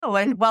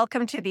Hello, and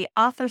welcome to the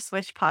Author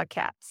Switch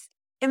podcast.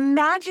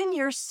 Imagine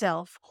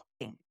yourself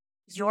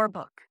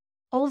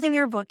holding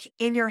your book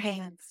in your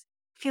hands,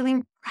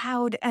 feeling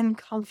proud and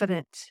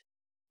confident.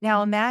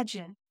 Now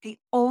imagine the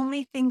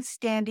only thing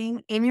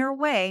standing in your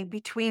way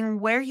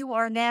between where you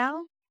are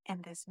now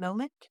and this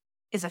moment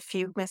is a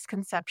few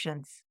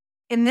misconceptions.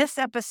 In this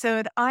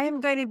episode, I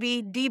am going to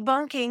be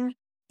debunking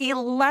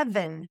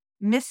 11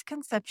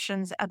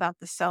 misconceptions about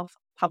the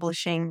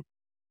self-publishing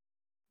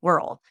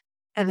world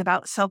and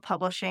about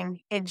self-publishing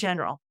in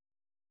general.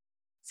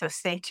 So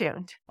stay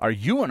tuned. Are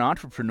you an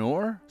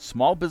entrepreneur,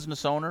 small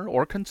business owner,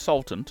 or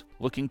consultant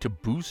looking to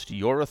boost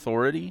your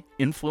authority,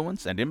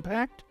 influence, and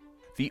impact?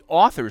 The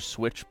Author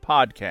Switch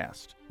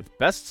podcast with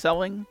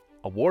best-selling,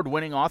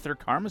 award-winning author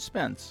Karma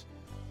Spence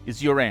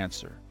is your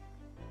answer.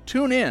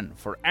 Tune in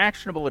for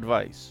actionable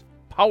advice,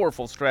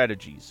 powerful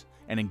strategies,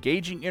 and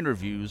engaging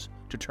interviews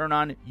to turn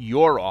on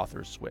your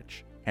author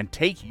switch and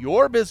take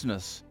your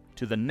business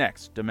to the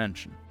next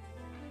dimension.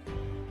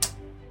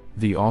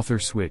 The Author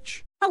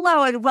Switch.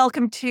 Hello, and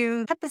welcome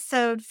to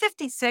episode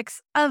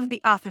 56 of the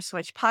Author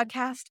Switch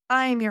podcast.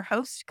 I am your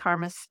host,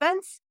 Karma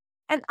Spence,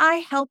 and I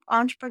help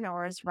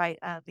entrepreneurs write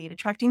a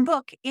lead-attracting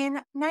book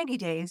in 90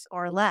 days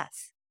or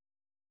less.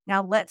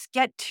 Now, let's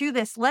get to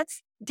this.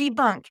 Let's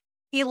debunk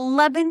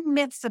 11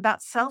 myths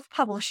about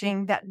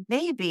self-publishing that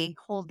may be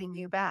holding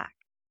you back.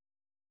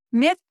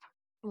 Myth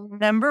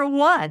number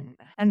 1,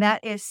 and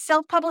that is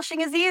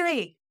self-publishing is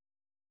easy.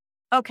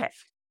 Okay,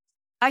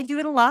 I do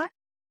it a lot.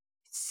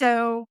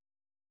 So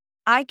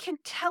I can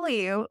tell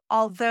you,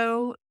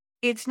 although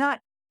it's not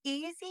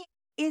easy,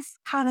 it's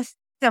kind of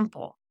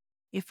simple.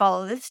 You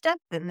follow this step,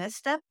 then this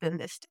step, then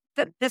this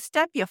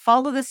step. You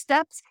follow the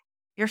steps,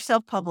 you're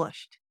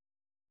self-published.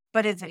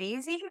 But is it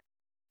easy?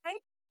 I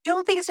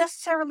don't think it's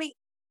necessarily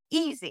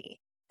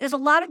easy. There's a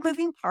lot of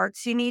moving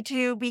parts. You need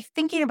to be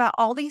thinking about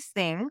all these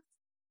things.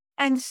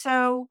 And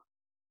so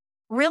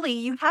really,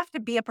 you have to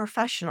be a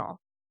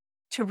professional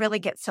to really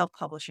get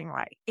self-publishing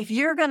right. If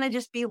you're going to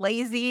just be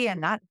lazy and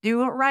not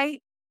do it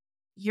right,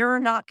 you're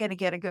not going to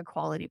get a good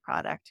quality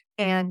product.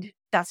 And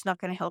that's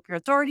not going to help your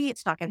authority.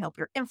 It's not going to help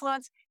your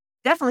influence.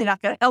 Definitely not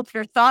going to help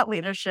your thought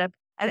leadership.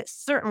 And it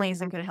certainly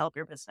isn't going to help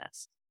your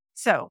business.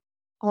 So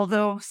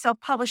although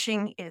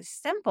self-publishing is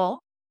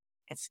simple,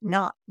 it's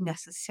not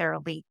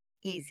necessarily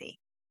easy.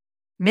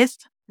 Myth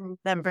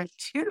number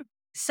 2,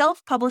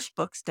 self-published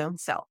books don't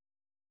sell.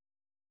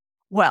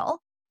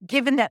 Well,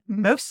 given that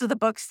most of the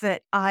books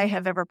that I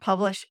have ever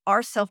published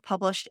are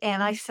self-published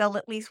and I sell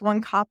at least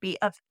one copy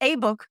of a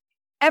book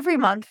every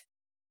month,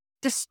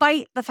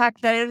 despite the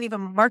fact that I don't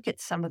even market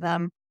some of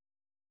them,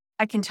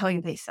 I can tell you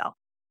they sell.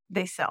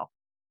 They sell.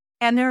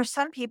 And there are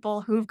some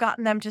people who've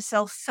gotten them to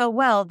sell so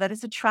well that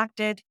it's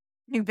attracted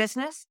new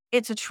business.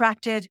 It's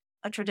attracted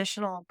a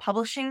traditional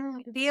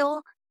publishing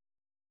deal.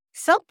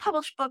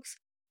 Self-published books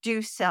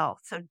do sell,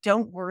 so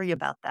don't worry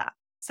about that.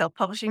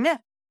 Self-publishing myth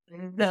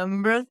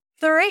number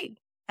 3.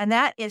 And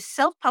that is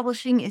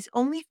self-publishing is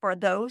only for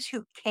those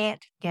who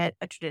can't get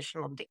a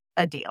traditional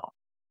deal.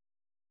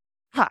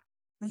 That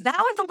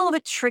was a little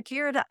bit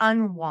trickier to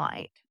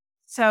unwind.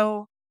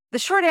 So the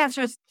short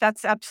answer is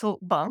that's absolute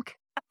bunk.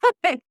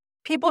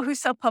 People who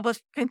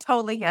self-publish can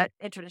totally get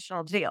a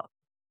traditional deal.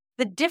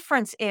 The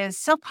difference is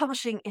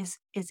self-publishing is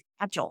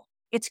agile.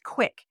 It's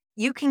quick.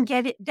 You can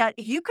get it done.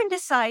 If you can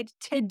decide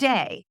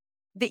today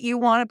that you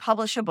want to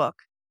publish a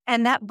book,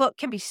 and that book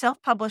can be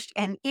self-published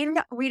and in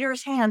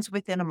readers' hands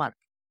within a month.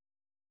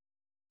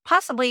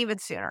 Possibly even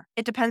sooner.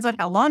 It depends on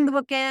how long the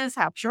book is,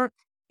 how short,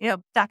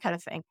 that kind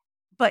of thing.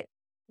 But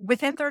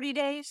within 30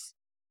 days,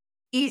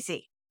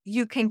 easy.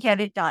 You can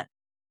get it done.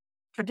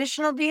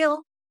 Traditional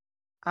deal?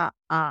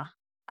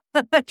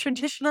 The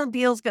traditional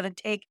deal is going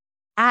to take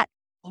at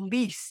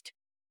least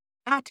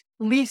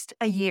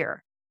a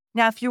year.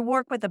 Now, if you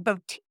work with a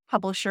boutique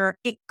publisher,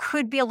 it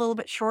could be a little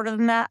bit shorter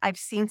than that. I've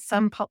seen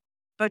some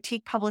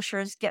boutique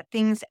publishers get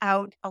things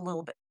out a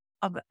little bit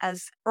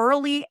as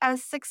early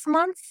as 6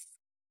 months.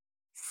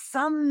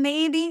 Some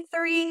maybe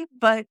 3,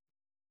 but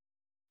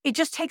it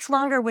just takes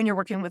longer when you're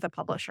working with a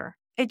publisher.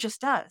 It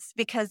just does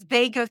because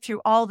they go through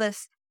all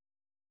this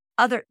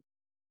other.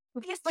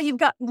 Obviously, you've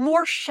got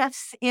more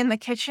chefs in the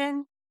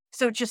kitchen,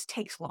 so it just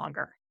takes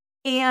longer.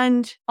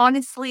 And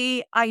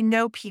honestly, I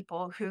know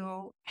people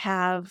who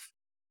have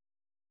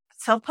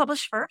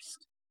self-published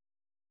first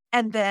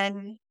and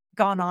then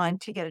gone on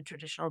to get a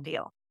traditional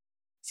deal.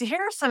 So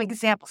here are some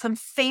examples, some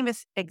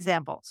famous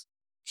examples.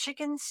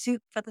 Chicken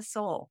Soup for the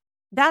Soul.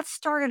 That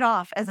started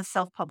off as a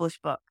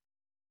self-published book.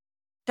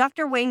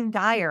 Dr. Wayne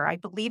Dyer, I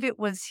believe it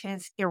was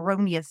his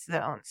Erroneous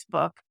Zones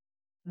book,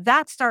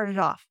 that started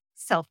off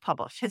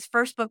self-published. His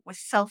first book was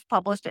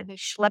self-published and he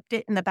schlepped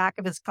it in the back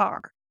of his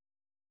car.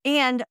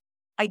 And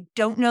I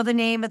don't know the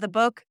name of the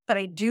book, but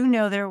I do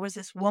know there was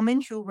this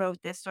woman who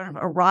wrote this sort of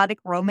erotic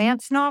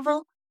romance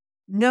novel.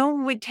 No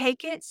one would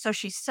take it, so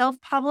she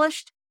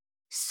self-published,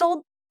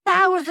 sold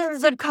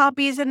thousands of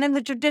copies, and then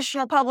the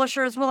traditional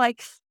publishers were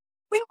like,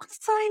 we want to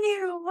sign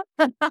you.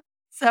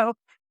 So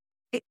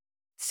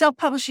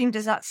self-publishing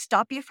does not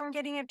stop you from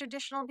getting a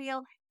traditional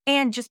deal.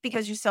 And just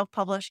because you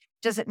self-publish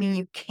doesn't mean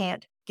you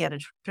can't get a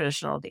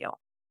traditional deal.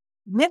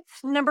 Myth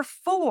number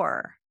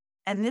 4,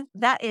 and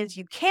that is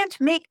you can't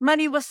make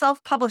money with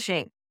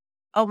self-publishing.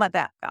 Oh my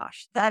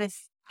gosh, that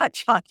is a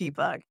chalky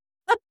bug.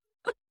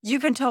 You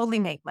can totally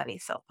make money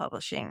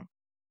self-publishing.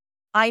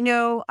 I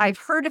know I've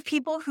heard of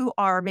people who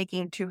are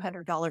making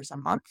 $200 a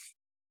month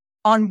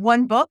on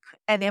one book,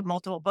 and they have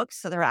multiple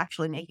books, so they're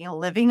actually making a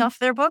living off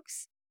their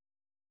books.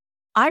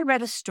 I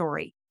read a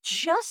story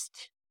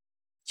just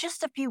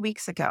a few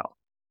weeks ago.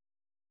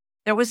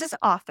 There was this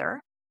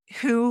author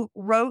who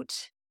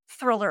wrote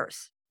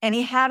thrillers, and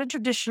he had a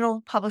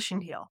traditional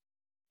publishing deal.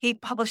 He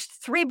published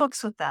 3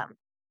 books with them,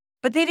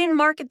 but they didn't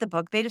market the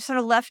book. They just sort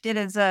of left it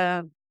as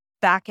a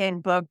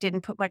back-end book,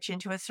 didn't put much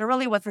into it, so it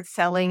really wasn't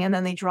selling, and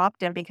then they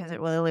dropped it because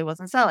it really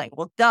wasn't selling.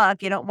 Well, duh,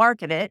 if you don't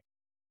market it.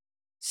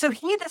 So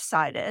he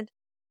decided,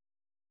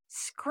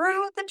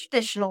 screw the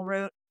traditional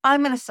route,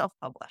 I'm going to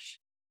self-publish.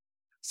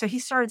 So he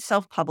started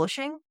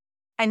self-publishing,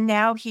 and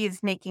now he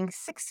is making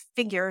 6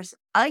 figures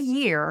a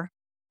year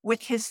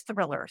with his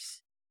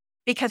thrillers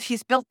because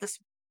he's built this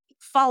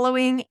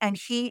following, and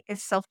he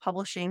is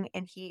self-publishing,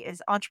 and he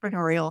is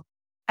entrepreneurial,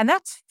 and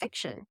that's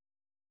fiction.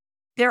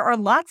 There are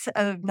lots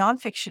of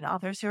nonfiction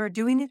authors who are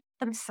doing it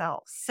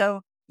themselves.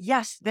 So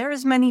yes, there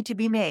is money to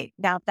be made.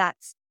 Now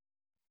that's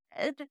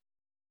said,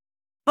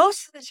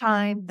 most of the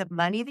time, the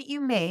money that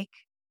you make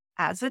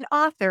as an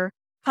author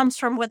comes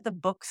from what the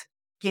books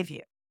give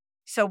you.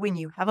 So when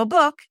you have a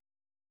book,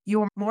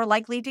 you're more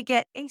likely to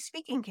get a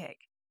speaking gig.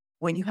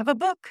 When you have a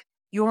book,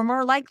 you're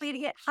more likely to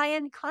get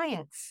high-end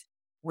clients.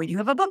 When you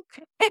have a book,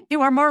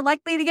 you are more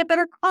likely to get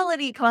better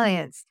quality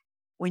clients.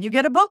 When you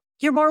get a book,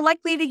 you're more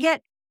likely to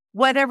get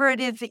whatever it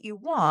is that you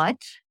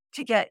want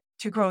to get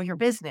to grow your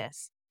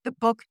business. The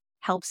book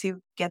helps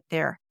you get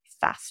there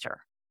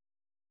faster.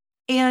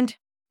 And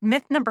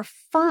myth number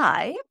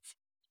 5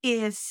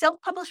 is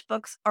self-published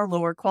books are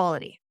lower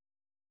quality.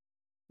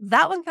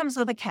 That one comes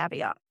with a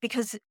caveat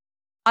because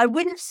I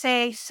wouldn't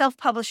say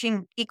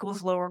self-publishing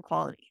equals lower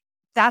quality.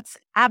 That's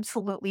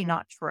absolutely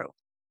not true.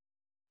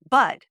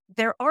 But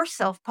there are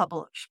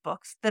self-published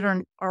books that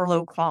are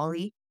low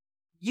quality,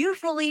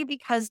 usually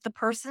because the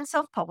person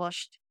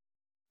self-published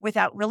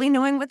without really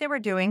knowing what they were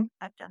doing.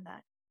 I've done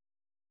that.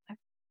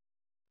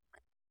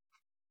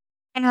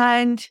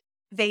 And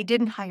they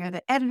didn't hire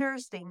the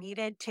editors they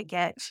needed to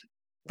get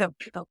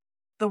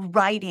the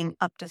writing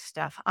up to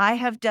stuff. I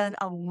have done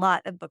a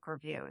lot of book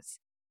reviews,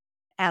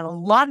 and a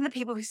lot of the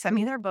people who send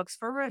me their books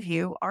for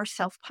review are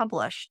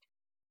self-published.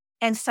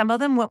 And some of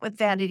them went with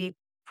vanity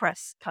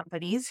press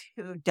companies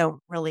who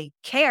don't really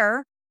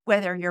care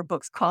whether your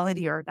book's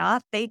quality or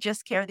not. They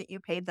just care that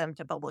you paid them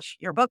to publish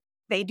your book.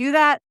 They do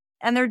that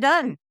and they're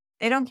done.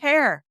 They don't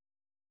care.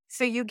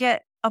 So you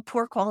get a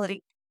poor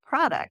quality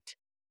product.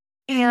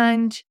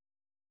 And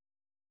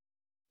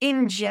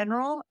in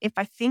general, if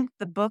I think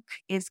the book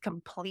is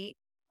complete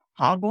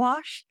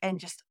hogwash and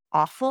just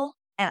awful,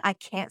 and I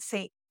can't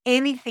say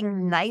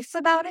anything nice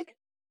about it,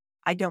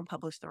 I don't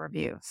publish the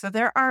review. So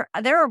there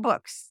are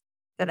books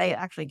that I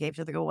actually gave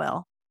to the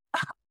Goodwill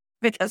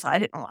because I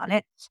didn't want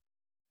it,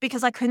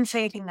 because I couldn't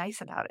say anything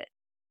nice about it.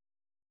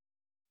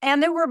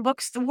 And there were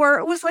books where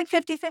it was like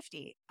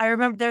 50-50. I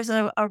remember there's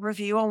a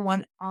review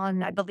on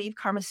I believe,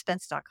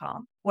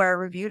 karmaspence.com, where I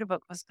reviewed a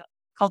book was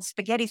called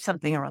Spaghetti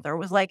something or other. It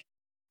was like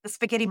The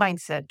Spaghetti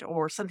Mindset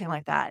or something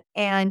like that.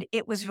 And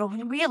it was a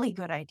really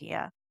good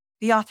idea.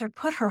 The author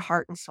put her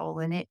heart and soul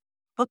in it,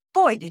 but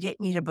boy, did it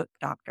need a book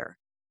doctor.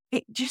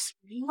 It just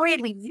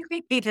really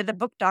needed a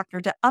book doctor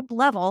to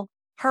up-level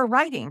her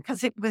writing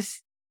because it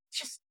was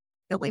just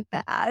really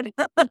bad.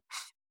 But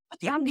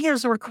the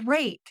ideas were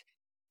great.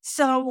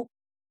 So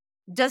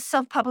does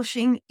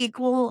self-publishing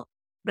equal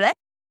bleh?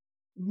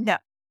 No.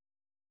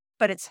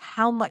 But it's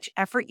how much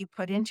effort you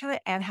put into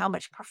it and how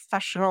much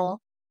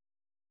professional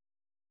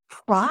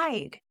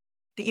pride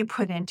that you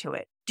put into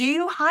it. Do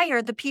you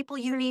hire the people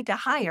you need to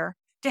hire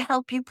to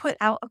help you put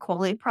out a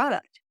quality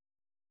product?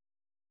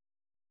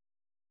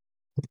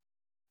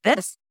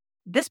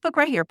 This book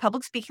right here,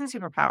 Public Speaking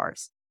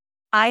Superpowers,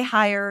 I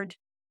hired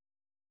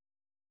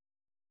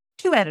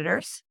 2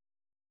 editors,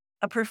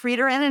 a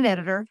proofreader and an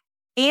editor,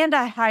 and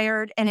I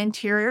hired an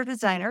interior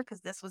designer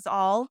because this was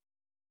all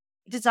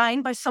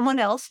designed by someone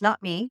else,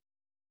 not me.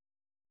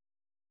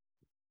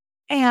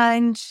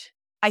 And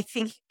I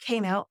think it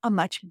came out a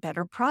much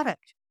better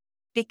product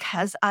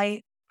because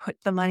I put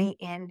the money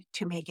in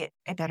to make it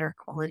a better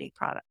quality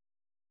product.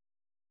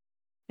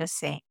 Just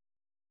saying.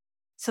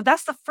 So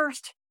that's the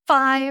first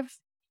 5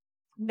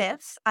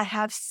 myths. I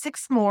have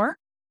 6 more.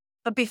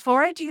 But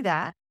before I do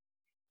that,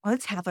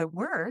 let's have a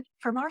word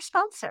from our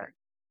sponsor.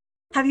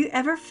 Have you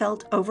ever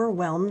felt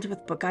overwhelmed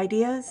with book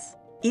ideas?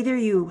 Either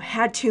you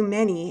had too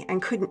many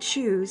and couldn't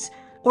choose,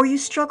 or you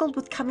struggled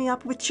with coming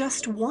up with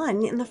just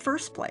one in the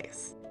first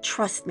place.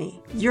 Trust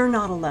me, you're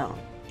not alone.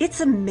 It's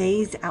a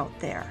maze out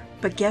there,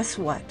 but guess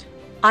what?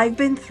 I've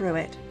been through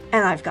it,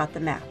 and I've got the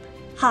map.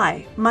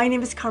 Hi, my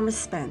name is Karma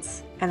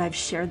Spence, and I've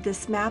shared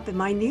this map in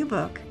my new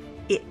book,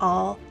 It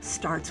All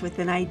Starts with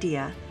an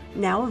Idea,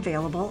 now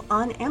available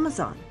on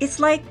Amazon. It's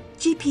like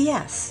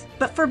GPS,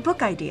 but for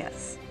book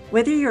ideas.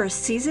 Whether you're a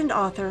seasoned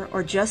author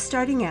or just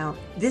starting out,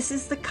 this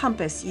is the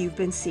compass you've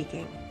been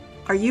seeking.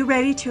 Are you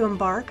ready to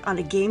embark on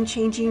a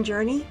game-changing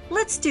journey?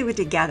 Let's do it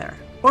together.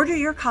 Order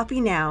your copy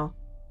now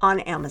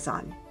on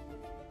Amazon.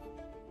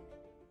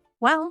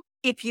 Well,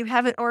 if you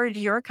haven't ordered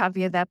your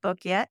copy of that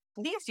book yet,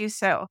 please do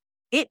so.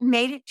 It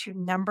made it to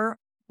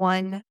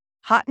 #1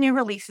 hot new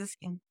releases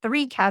in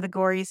 3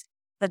 categories,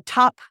 the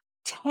top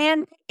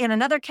 10 in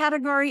another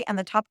category, and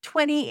the top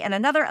 20 in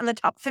another, and the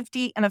top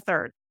 50 in a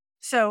third.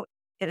 So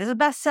it is a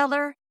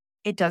bestseller.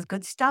 It does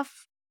good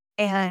stuff.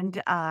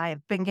 And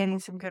I've been getting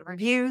some good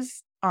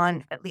reviews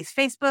on at least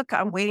Facebook.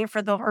 I'm waiting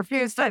for the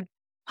reviews to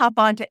hop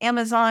onto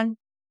Amazon.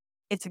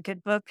 It's a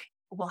good book.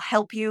 It will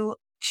help you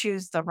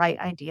choose the right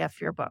idea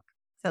for your book.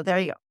 So there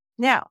you go.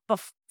 Now,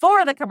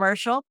 before the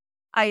commercial,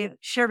 I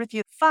shared with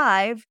you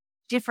 5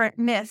 different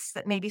myths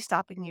that may be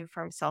stopping you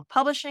from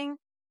self-publishing.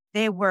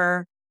 They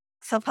were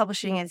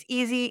self-publishing is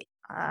easy.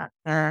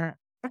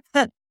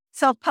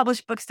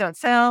 Self-published books don't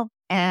sell.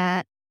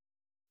 And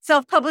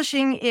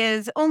self-publishing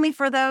is only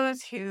for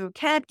those who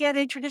can't get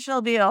a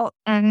traditional deal.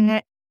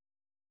 And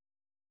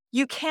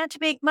you can't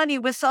make money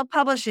with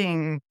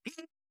self-publishing.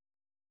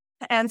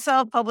 And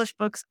self-published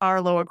books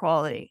are lower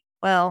quality.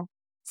 Well,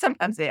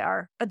 sometimes they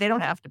are, but they don't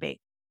have to be.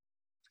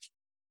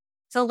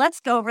 So let's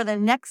go over the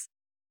next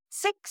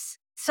 6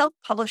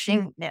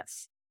 self-publishing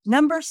myths.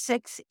 Number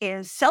 6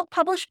 is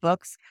self-published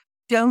books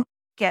don't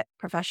get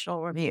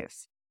professional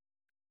reviews.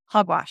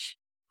 Hogwash.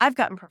 I've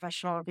gotten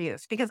professional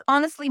reviews because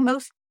honestly,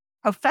 most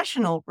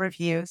professional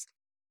reviews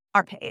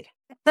are paid.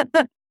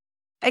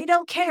 I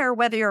don't care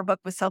whether your book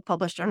was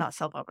self-published or not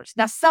self-published.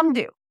 Now, some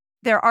do.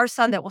 There are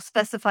some that will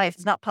specify if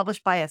it's not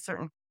published by a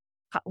certain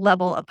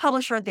level of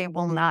publisher, they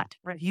will not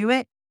review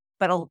it.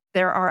 But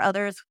there are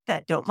others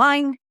that don't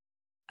mind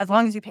as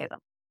long as you pay them.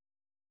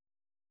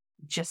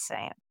 Just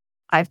saying.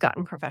 I've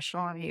gotten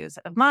professional reviews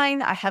of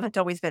mine. I haven't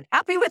always been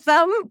happy with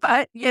them,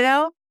 but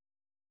you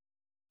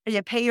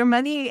pay your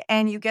money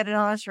and you get an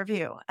honest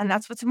review. And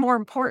that's what's more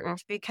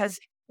important, because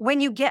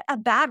when you get a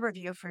bad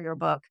review for your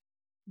book,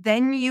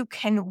 then you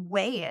can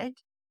weigh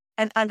it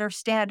and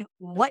understand,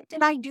 what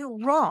did I do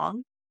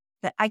wrong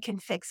that I can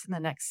fix in the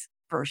next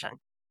version?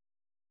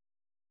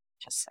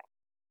 Just saying.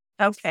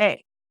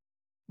 Okay.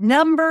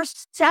 Number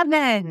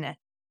 7.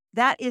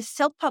 That is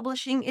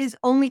self-publishing is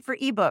only for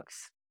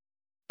ebooks.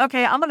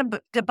 Okay, I'm going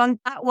to debunk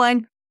that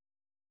one.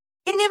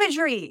 In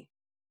imagery.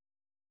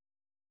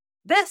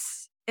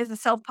 This is a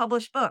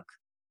self-published book.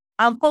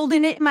 I'm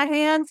holding it in my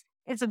hands.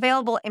 It's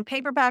available in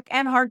paperback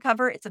and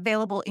hardcover. It's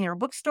available in your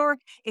bookstore.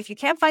 If you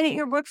can't find it in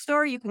your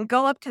bookstore, you can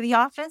go up to the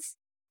office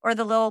or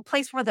the little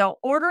place where they'll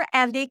order,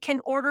 and they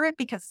can order it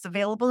because it's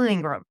available in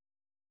Ingram.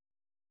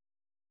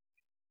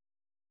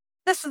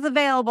 This is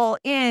available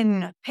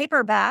in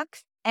paperback,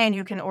 and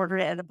you can order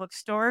it at a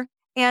bookstore.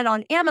 And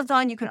on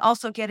Amazon, you can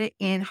also get it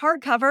in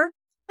hardcover.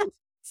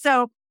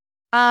 So,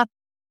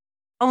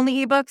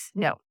 only ebooks?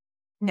 No.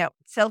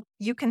 So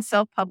you can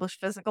self-publish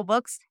physical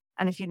books,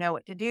 and if you know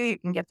what to do, you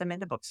can get them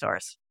into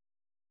bookstores.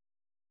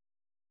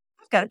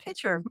 I've got a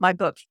picture of my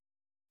book.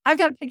 I've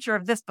got a picture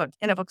of this book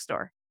in a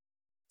bookstore.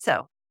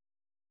 So,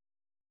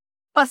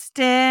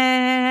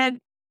 busted.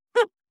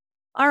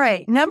 All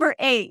right, number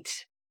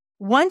 8.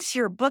 Once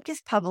your book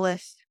is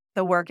published,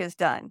 the work is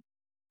done.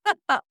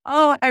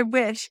 Oh, I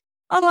wish.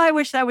 Oh, I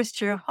wish that was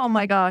true. Oh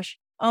my gosh.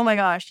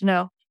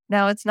 No,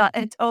 it's not.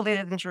 It totally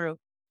isn't true.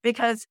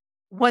 Because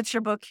once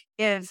your book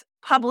is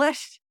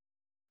published,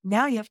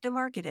 now you have to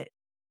market it.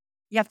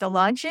 You have to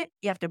launch it.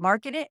 You have to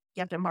market it.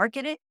 You have to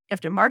market it. You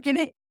have to market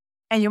it.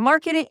 And you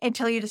market it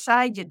until you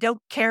decide you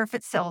don't care if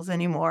it sells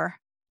anymore.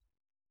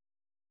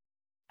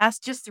 That's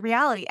just the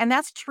reality. And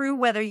that's true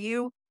whether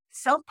you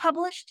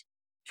self-published,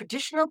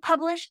 traditional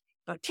published,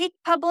 boutique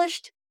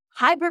published,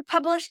 hybrid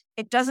published,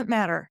 it doesn't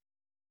matter.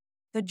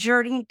 The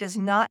journey does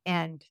not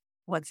end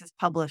once it's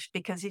published,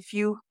 because if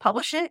you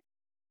publish it,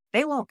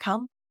 they won't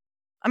come.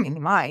 I mean, they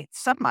might.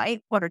 Some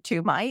might. 1 or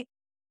 2 might.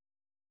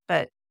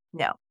 But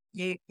no,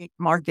 you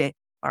market.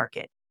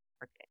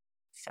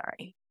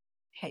 Sorry.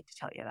 Hate to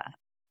tell you that,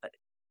 but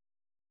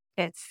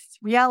it's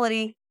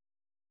reality.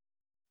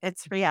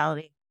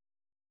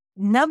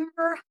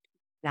 Number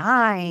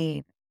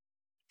 9.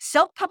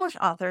 Self-published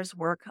authors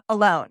work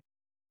alone.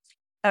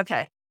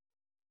 Okay.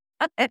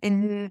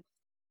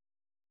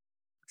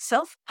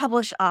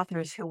 Self-published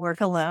authors who work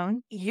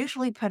alone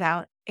usually put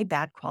out a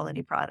bad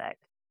quality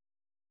product.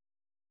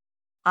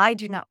 I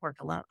do not work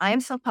alone. I am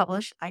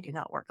self-published. I do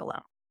not work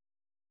alone.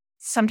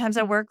 Sometimes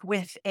I work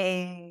with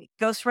a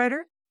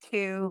ghostwriter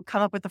to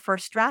come up with the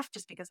first draft,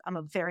 just because I'm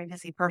a very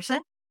busy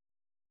person.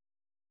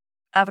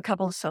 I have a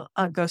couple of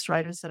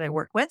ghostwriters that I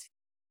work with.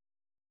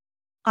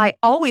 I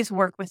always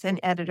work with an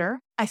editor.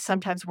 I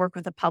sometimes work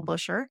with a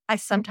publisher. I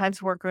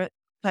sometimes work with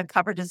a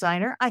cover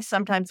designer. I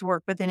sometimes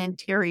work with an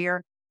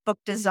interior book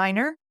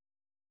designer.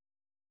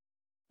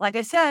 Like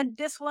I said,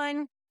 this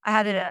one, I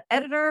had an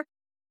editor,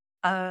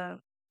 a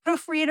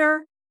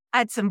proofreader. I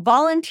had some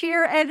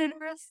volunteer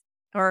editors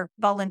or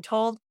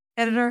voluntold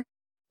editor.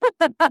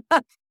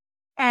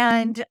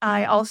 And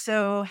I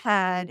also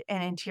had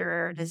an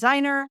interior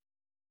designer.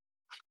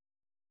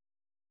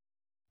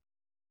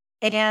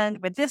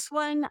 And with this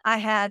one, I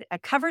had a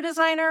cover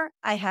designer,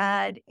 I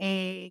had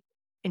a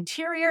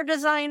interior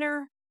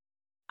designer,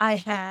 I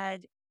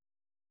had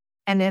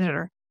an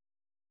editor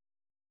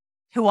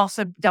who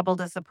also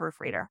doubled as a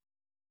proofreader.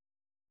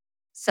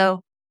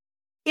 So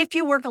if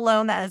you work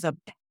alone, that is a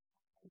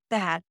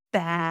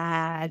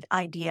bad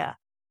idea,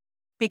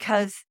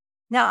 because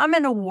now I'm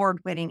an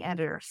award-winning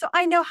editor, so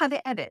I know how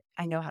to edit.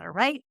 I know how to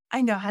write.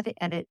 I know how to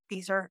edit.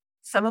 These are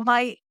some of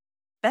my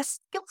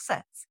best skill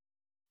sets.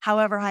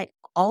 However, I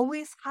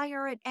always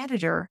hire an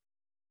editor.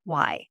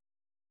 Why?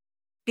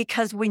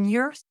 Because when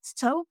you're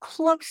so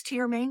close to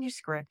your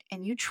manuscript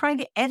and you try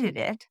to edit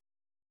it,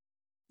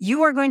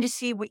 you are going to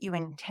see what you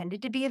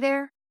intended to be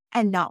there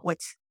and not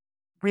what's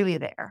really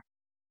there.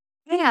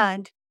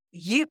 And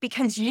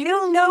because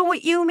you know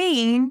what you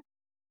mean,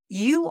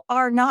 you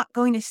are not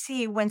going to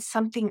see when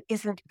something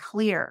isn't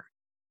clear.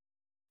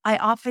 I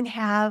often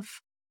have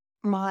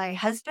my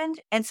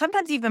husband and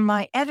sometimes even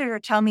my editor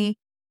tell me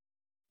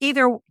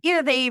either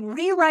they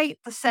rewrite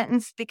the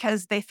sentence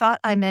because they thought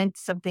I meant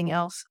something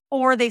else,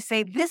 or they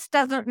say, this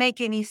doesn't make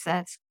any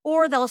sense.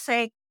 Or they'll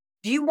say,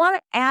 do you want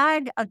to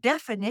add a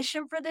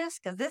definition for this?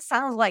 Because this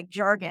sounds like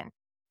jargon.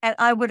 And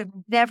I would have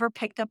never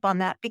picked up on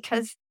that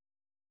because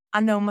I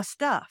know my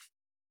stuff.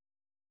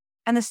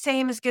 And the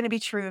same is going to be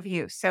true of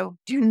you. So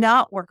do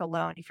not work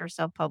alone if you're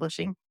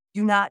self-publishing.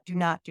 Do not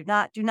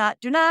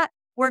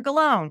work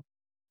alone.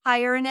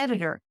 Hire an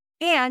editor.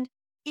 And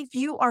if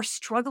you are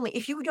struggling,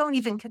 if you don't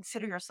even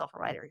consider yourself a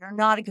writer, you're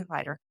not a good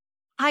writer,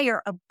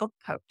 hire a book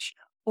coach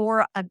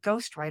or a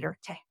ghostwriter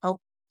to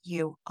help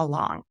you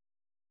along.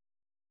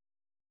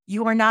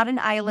 You are not an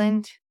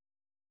island.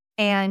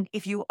 And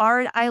if you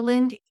are an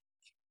island,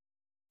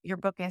 your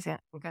book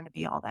isn't going to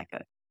be all that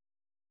good.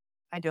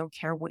 I don't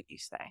care what you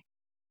say.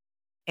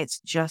 It's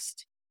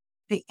just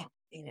the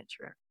infinite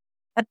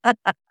truth.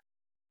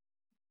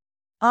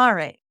 All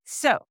right.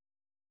 So,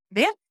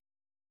 myth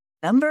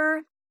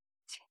number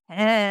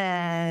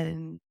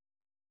 10.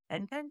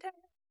 Dun, dun, dun.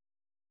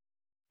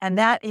 And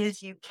that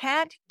is you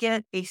can't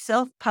get a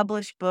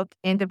self-published book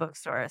into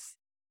bookstores.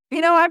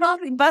 I've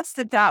already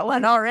busted that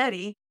one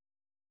already.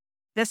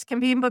 This can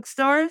be in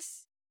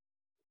bookstores.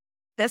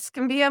 This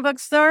can be in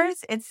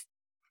bookstores.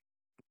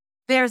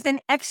 There's an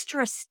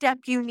extra step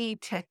you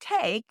need to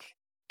take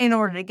in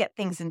order to get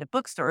things into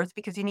bookstores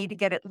because you need to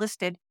get it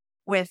listed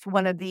with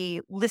one of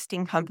the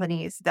listing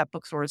companies that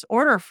bookstores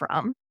order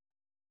from.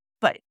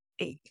 But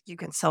you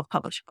can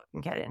self-publish a book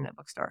and get it in a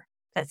bookstore.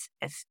 It's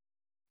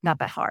not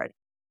that hard.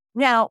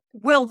 Now,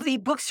 will the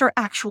bookstore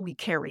actually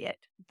carry it?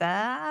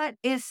 That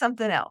is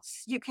something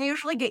else. You can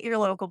usually get your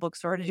local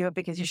bookstore to do it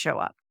because you show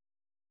up.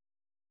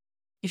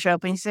 You show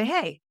up and you say,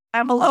 hey,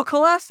 I'm a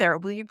local author.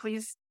 Will you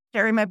please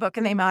carry my book?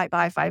 And they might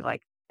buy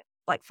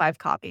five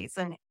copies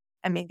and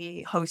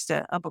maybe host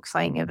a book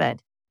signing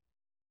event.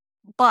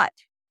 But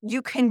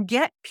you can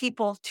get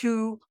people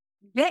to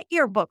get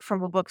your book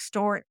from a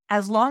bookstore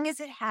as long as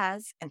it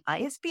has an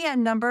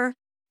ISBN number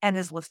and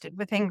is listed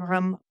with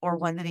Ingram or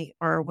one of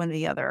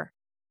the other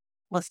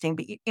listing.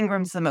 But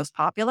Ingram's the most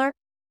popular.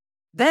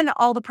 Then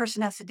all the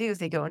person has to do is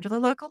they go into the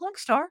local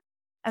bookstore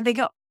and they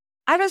go,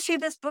 I don't see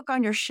this book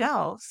on your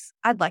shelves.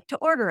 I'd like to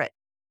order it.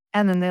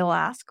 And then they'll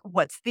ask,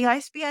 what's the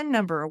ISBN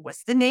number?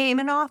 What's the name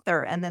and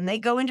author? And then they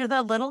go into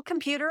the little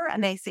computer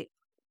and they say,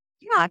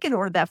 yeah, I can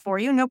order that for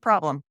you. No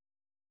problem.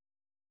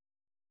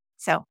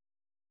 So,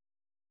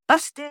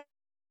 busted.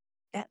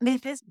 That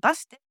myth is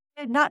busted.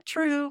 Not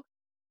true.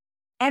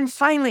 And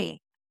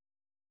finally,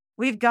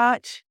 we've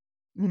got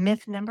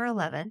myth number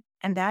 11,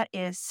 and that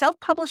is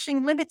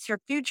self-publishing limits your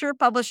future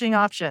publishing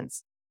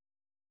options.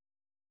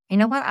 You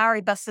know what? I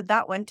already busted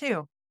that one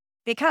too,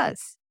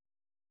 because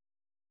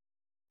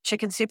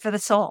chicken soup for the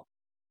soul.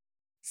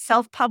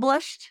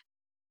 Self-published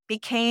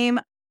became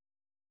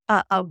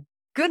a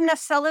good enough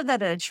seller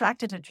that it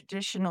attracted a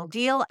traditional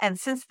deal. And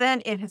since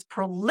then, it has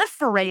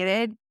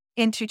proliferated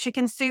into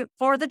chicken soup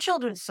for the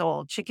children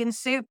sold, chicken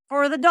soup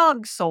for the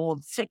dog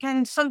sold,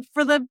 chicken soup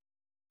for the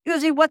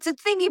usually what's a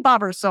thingy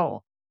bobber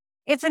sold.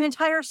 It's an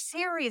entire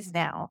series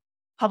now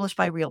published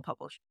by real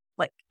publishers,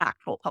 like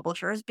actual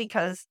publishers,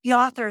 because the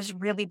authors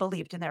really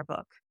believed in their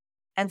book.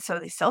 And so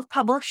they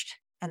self-published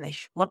and they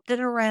schlepped it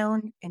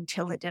around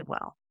until it did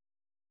well.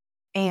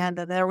 And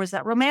then there was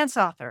that romance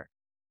author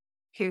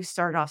who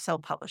started off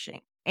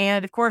self-publishing.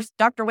 And of course,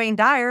 Dr. Wayne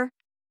Dyer,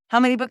 how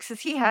many books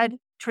has he had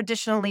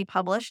traditionally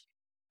published?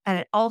 And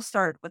it all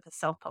started with a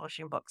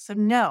self-publishing book. So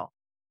no,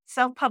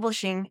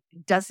 self-publishing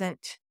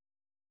doesn't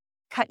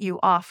cut you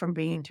off from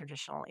being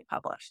traditionally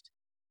published.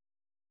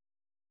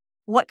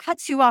 What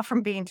cuts you off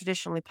from being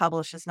traditionally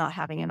published is not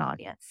having an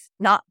audience,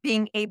 not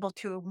being able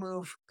to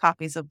move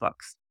copies of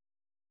books.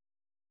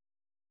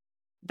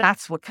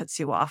 That's what cuts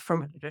you off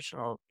from a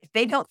traditional. If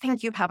they don't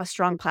think you have a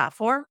strong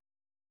platform,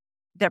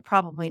 they're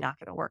probably not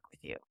going to work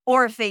with you.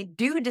 Or if they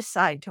do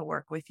decide to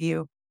work with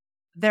you,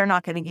 they're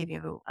not going to give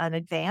you an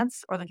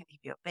advance, or they're going to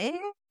give you a big,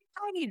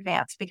 tiny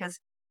advance because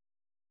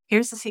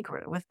Here's the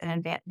secret with an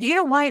advance. Do you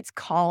know why it's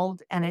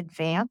called an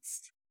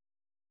advance?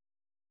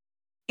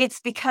 It's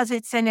because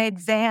it's an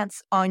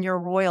advance on your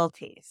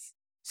royalties.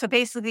 So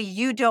basically,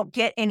 you don't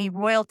get any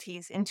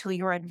royalties until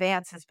your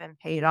advance has been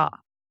paid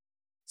off.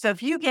 So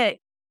if you get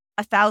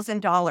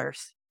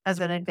 $1,000 as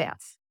an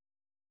advance,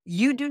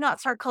 you do not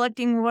start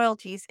collecting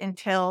royalties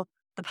until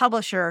the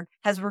publisher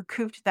has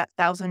recouped that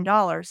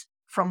 $1,000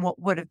 from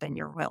what would have been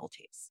your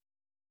royalties.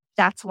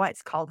 That's why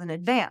it's called an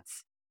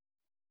advance.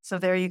 So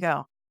there you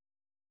go.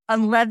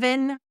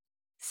 11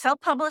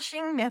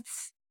 self-publishing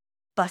myths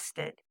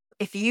busted.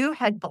 If you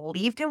had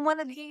believed in one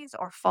of these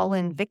or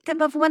fallen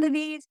victim of one of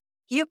these,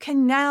 you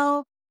can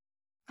now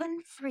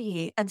run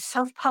free and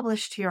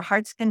self-publish to your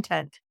heart's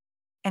content.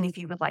 And if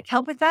you would like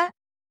help with that,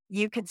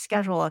 you can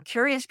schedule a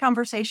curious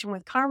conversation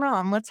with Karma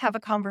on Let's Have a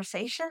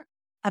Conversation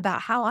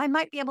about how I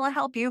might be able to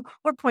help you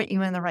or point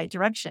you in the right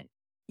direction.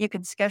 You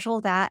can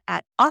schedule that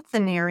at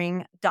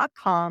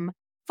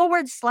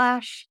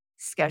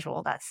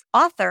authorneering.com/schedule. That's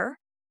author,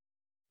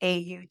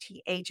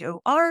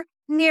 AUTHOR,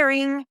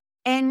 nearing,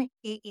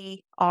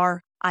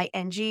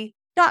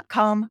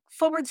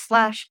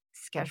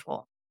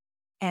 NEERING.com/schedule.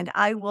 And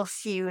I will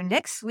see you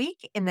next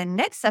week in the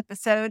next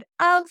episode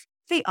of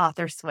The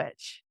Author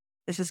Switch.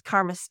 This is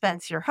Karma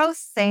Spence, your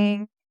host,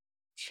 saying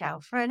ciao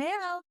for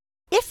now.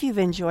 If you've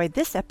enjoyed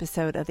this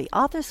episode of the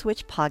Author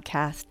Switch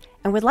podcast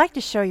and would like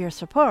to show your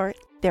support,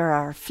 there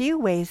are a few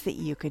ways that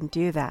you can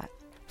do that.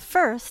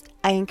 First,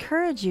 I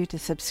encourage you to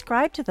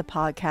subscribe to the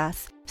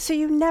podcast so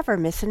you never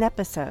miss an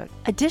episode.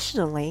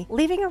 Additionally,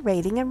 leaving a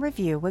rating and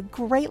review would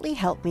greatly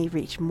help me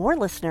reach more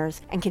listeners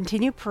and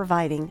continue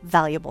providing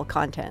valuable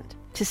content.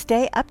 To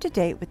stay up to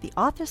date with the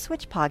Author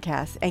Switch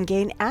podcast and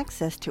gain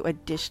access to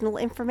additional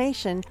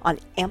information on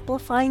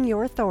amplifying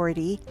your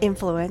authority,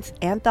 influence,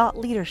 and thought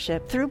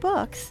leadership through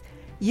books,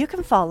 you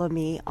can follow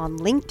me on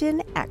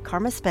LinkedIn at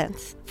Karma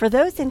Spence. For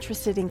those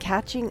interested in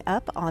catching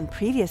up on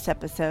previous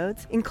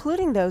episodes,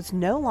 including those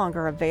no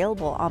longer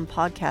available on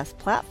podcast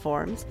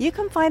platforms, you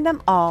can find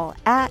them all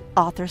at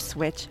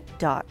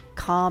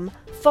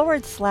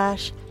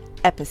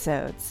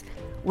authorswitch.com/episodes,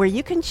 where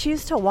you can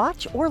choose to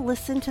watch or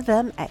listen to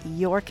them at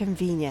your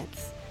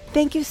convenience.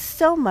 Thank you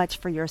so much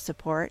for your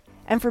support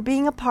and for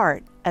being a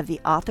part of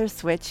the Author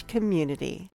Switch community.